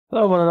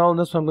Hello one and all, in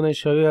this one I'm going to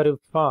show you how to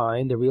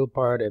find the real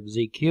part of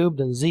z cubed,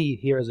 and z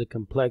here is a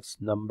complex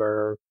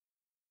number.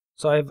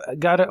 So I've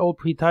got it all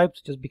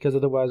pre-typed just because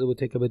otherwise it would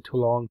take a bit too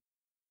long.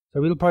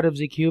 The real part of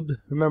z cubed,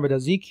 remember that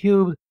z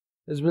cubed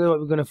is really what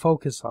we're going to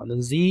focus on,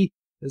 and z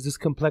is this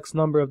complex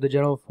number of the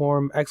general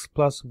form x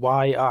plus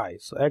yi.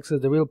 So x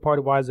is the real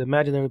part, y is the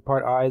imaginary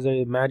part, I is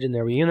the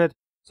imaginary unit.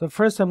 So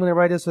first I'm going to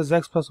write this as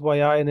x plus yi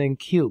and then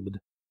cubed.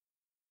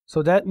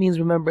 So that means,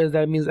 remember,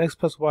 that means x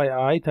plus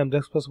yi times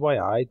x plus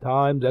yi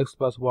times x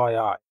plus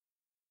yi.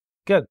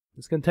 Good.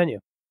 Let's continue.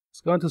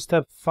 Let's go on to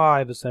step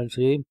 5,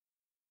 essentially.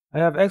 I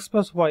have x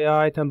plus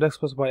yi times x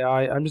plus yi.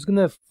 I'm just going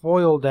to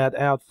FOIL that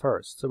out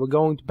first. So we're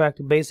going back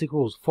to basic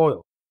rules.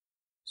 FOIL.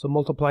 So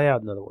multiply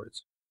out, in other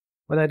words.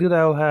 When I do that,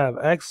 I'll have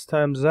x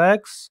times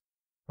x.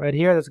 Right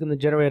here, that's going to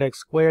generate x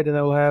squared. And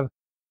I will have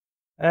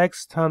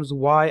x times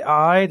yi.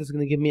 That's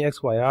going to give me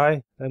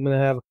xyi. I'm going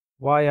to have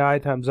yi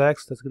times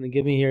x. That's going to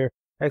give me here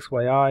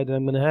xyi, then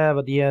I'm going to have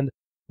at the end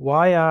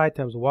yi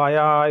times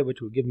yi,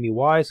 which will give me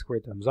y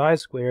squared times I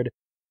squared.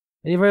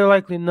 And you very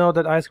likely know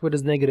that I squared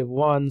is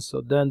 -1,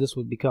 so then this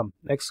would become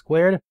x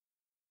squared.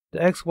 The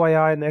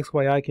xyi and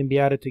xyi can be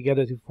added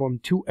together to form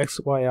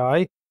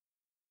 2xyi.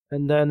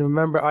 And then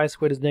remember, I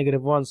squared is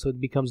 -1, so it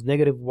becomes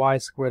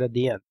 -y squared at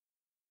the end.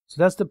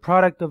 So that's the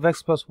product of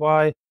x plus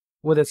y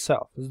with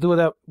itself. Let's do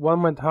that one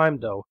more time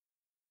though.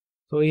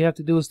 So what you have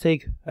to do is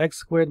take x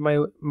squared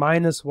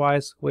minus y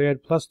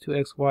squared plus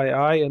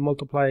 2xyi and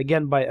multiply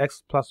again by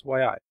x plus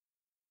yi.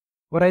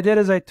 What I did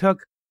is I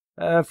took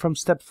from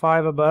step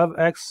 5 above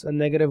x and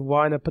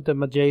 -y and I put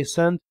them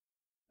adjacent,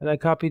 and I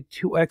copied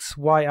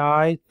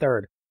 2xyi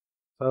third.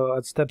 So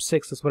at step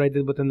 6, that's what I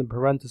did within the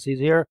parentheses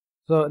here.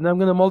 So now I'm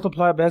going to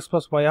multiply by x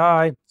plus yi.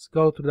 Let's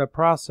go through that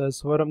process.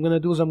 So what I'm going to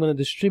do is I'm going to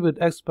distribute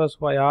x plus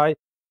yi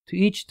to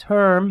each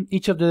term,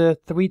 each of the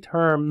 3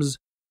 terms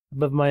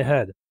above my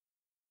head.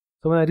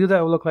 So when I do that,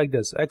 it will look like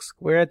this. X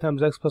squared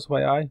times x plus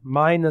yi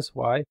minus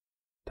y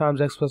times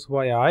x plus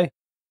yi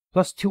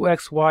plus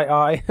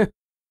 2xyi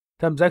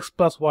times x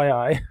plus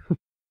yi.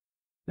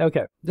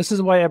 Okay, this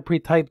is why I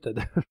pre-typed it.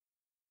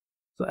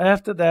 So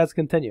after that, let's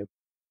continue.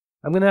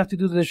 I'm going to have to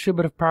do the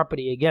distributive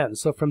property again.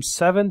 So from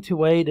 7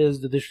 to 8 is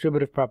the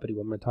distributive property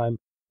one more time.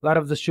 A lot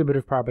of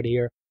distributive property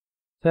here.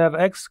 So I have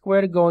x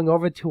squared going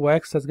over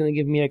 2x. That's going to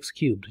give me x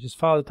cubed. Just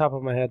follow the top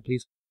of my head,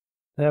 please.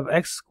 I have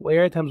x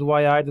squared times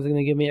yi, that's going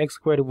to give me x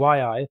squared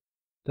yi.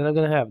 Then I'm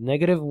going to have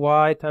negative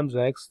y times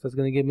x, that's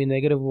going to give me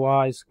negative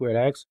y squared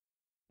x.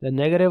 Then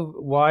negative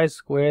y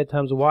squared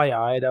times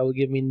yi, that will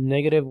give me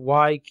negative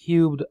y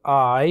cubed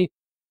I.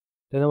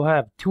 Then I'll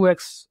have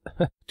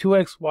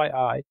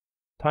 2xyi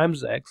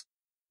times x,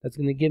 that's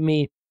going to give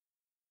me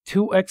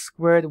 2x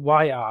squared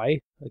yi.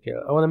 Okay,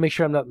 I want to make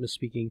sure I'm not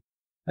misspeaking.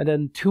 And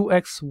then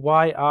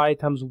 2xyi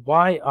times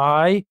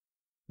yi,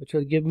 which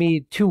will give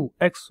me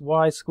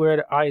 2xy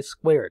squared I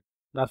squared.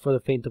 Not for the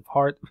faint of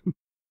heart.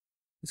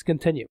 Let's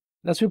continue.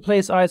 Let's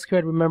replace I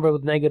squared, remember,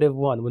 with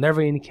 -1.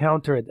 Whenever you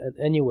encounter it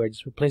anywhere,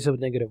 just replace it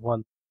with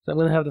 -1. So I'm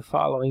going to have the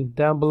following.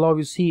 Down below,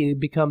 you see it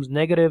becomes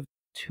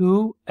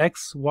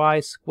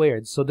 -2xy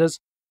squared. So this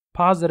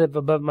positive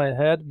above my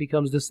head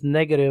becomes this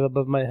negative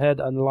above my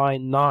head on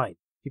line 9.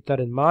 Keep that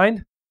in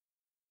mind.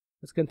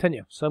 Let's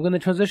continue. So I'm going to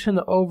transition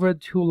over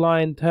to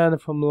line 10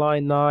 from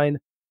line 9.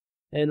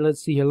 And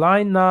let's see here,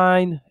 line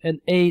 9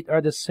 and 8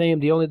 are the same.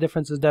 The only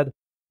difference is that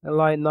in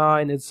line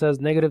 9 it says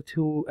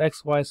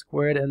 -2xy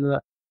squared, and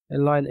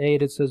in line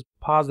 8 it says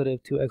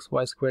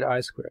 +2xy squared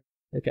I squared.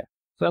 Okay,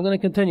 so I'm going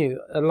to continue.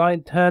 At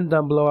line 10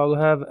 down below, I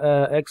will have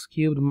x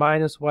cubed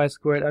minus y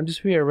squared. I'm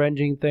just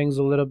rearranging things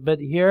a little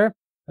bit here.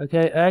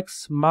 Okay,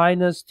 x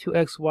minus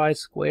 2xy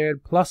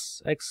squared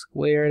plus x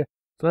squared.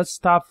 So let's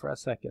stop for a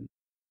second.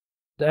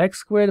 The x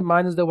squared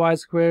minus the y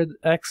squared,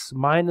 x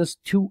minus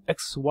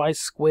 2xy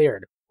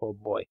squared. Oh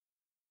boy.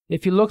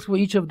 If you look through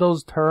each of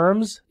those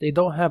terms, they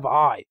don't have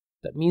I.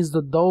 That means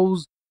that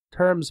those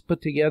terms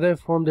put together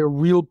form the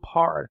real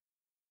part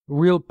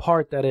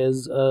that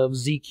is of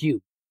z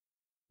cubed.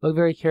 Look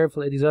very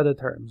carefully at these other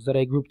terms that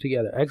I grouped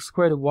together. X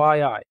squared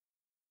yi,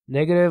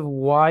 negative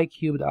y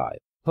cubed I,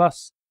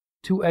 plus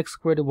 2x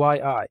squared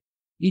yi.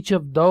 Each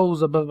of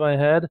those above my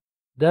head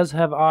does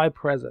have I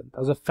present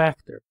as a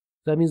factor.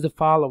 That means the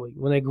following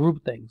when I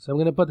group things. I'm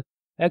going to put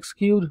x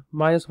cubed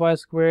minus y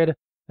squared,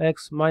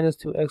 x minus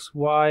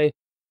 2xy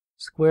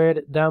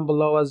squared down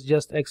below as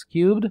just x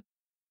cubed.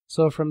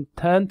 So from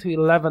 10 to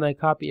 11 I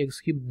copy x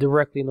cubed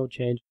directly, no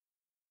change.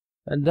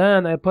 And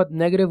then I put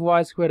negative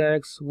y squared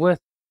x with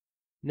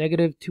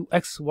negative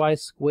 2xy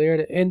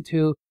squared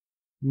into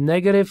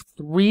negative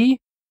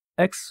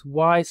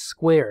 3xy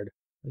squared.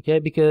 Okay,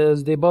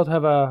 because they both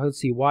have a, let's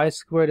see, y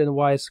squared and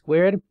y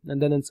squared,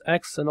 and then it's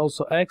x and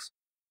also x.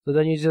 So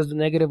then you just do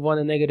 -1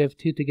 and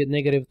 -2 to get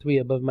 -3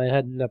 above my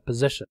head in that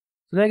position.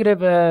 So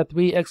negative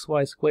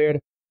 3xy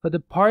squared. For the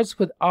parts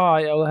with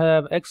I will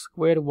have x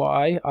squared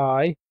y,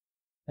 I,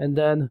 and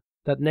then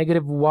that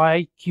negative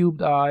y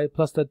cubed I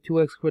plus that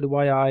 2x squared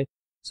yi.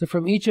 So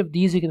from each of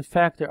these, you can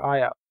factor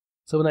I out.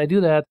 So when I do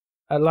that,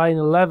 at line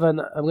 11,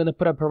 I'm going to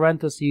put a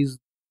parentheses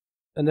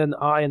and then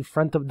I in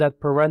front of that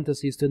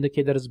parentheses to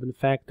indicate that it's been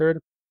factored.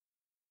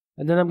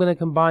 And then I'm going to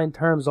combine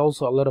terms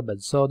also a little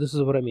bit. So this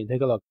is what I mean.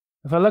 Take a look.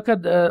 If I look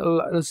at,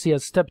 let's see,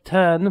 at step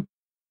 10,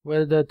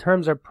 where the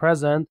terms are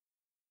present,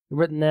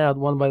 written out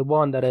one by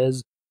one, that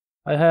is,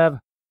 I have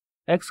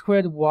x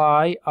squared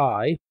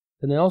yi,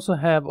 then I also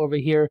have over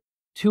here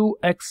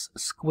 2x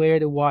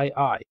squared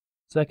yi.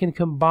 So I can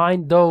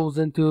combine those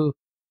into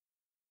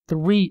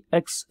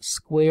 3x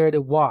squared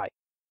y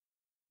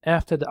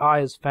after the I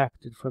is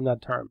factored from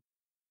that term.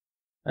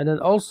 And then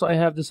also I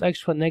have this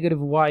extra negative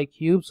y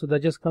cubed, so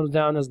that just comes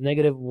down as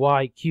negative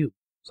y cubed.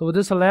 So what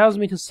this allows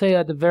me to say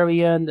at the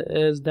very end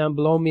is down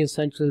below me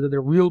essentially that the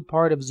real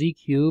part of z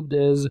cubed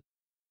is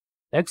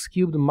x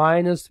cubed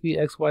minus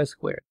 3xy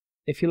squared.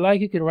 If you like,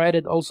 you can write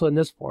it also in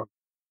this form.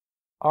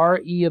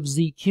 re of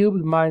z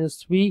cubed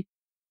minus 3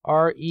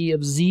 re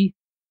of z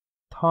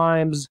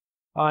times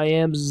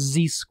im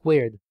z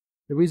squared.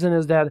 The reason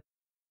is that,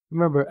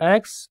 remember,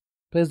 x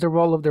plays the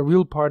role of the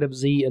real part of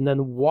z, and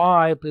then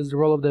y plays the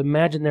role of the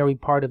imaginary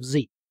part of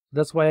z.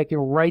 That's why I can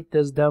write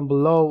this down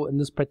below in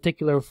this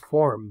particular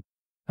form.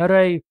 How do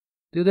I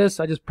do this?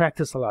 I just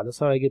practice a lot. That's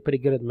how I get pretty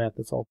good at math,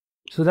 that's all.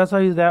 So that's how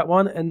I use that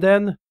one. And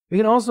then we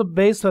can also,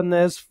 based on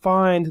this,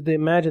 find the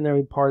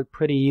imaginary part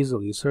pretty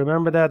easily. So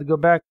remember that, go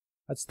back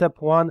at step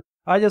 1.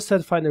 I just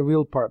said find the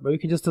real part, but we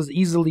can just as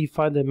easily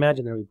find the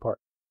imaginary part.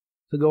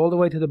 So go all the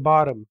way to the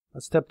bottom.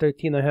 At step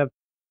 13, I have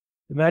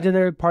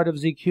imaginary part of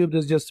z cubed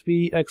is just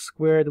 3x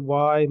squared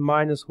y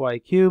minus y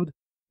cubed.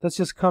 That's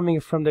just coming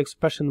from the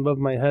expression above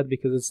my head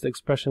because it's the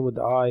expression with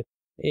the I.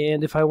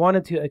 And if I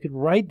wanted to, I could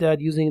write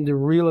that using the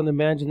real and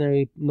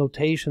imaginary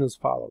notation as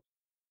follows.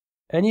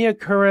 Any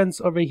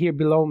occurrence over here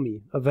below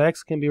me of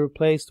x can be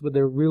replaced with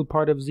the real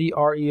part of z,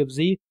 re of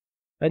z.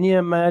 Any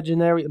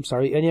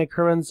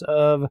occurrence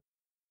of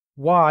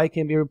y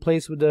can be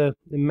replaced with the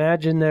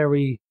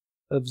imaginary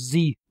of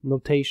z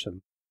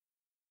notation.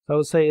 So I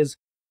would say is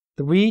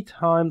 3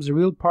 times the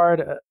real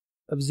part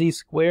of z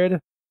squared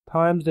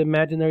times the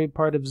imaginary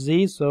part of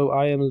z, so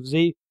I am of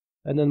z,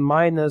 and then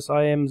minus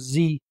I am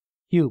z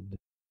cubed.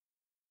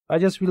 I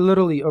just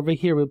literally over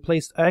here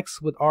replaced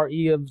x with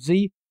re of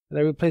z, and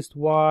I replaced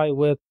y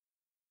with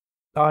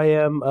I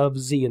am of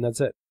z, and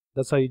that's it.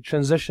 That's how you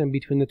transition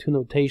between the two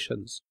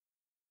notations.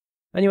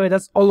 Anyway,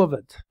 that's all of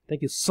it.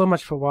 Thank you so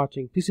much for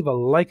watching. Please leave a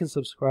like and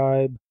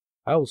subscribe.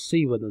 I will see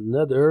you in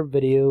another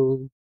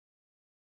video.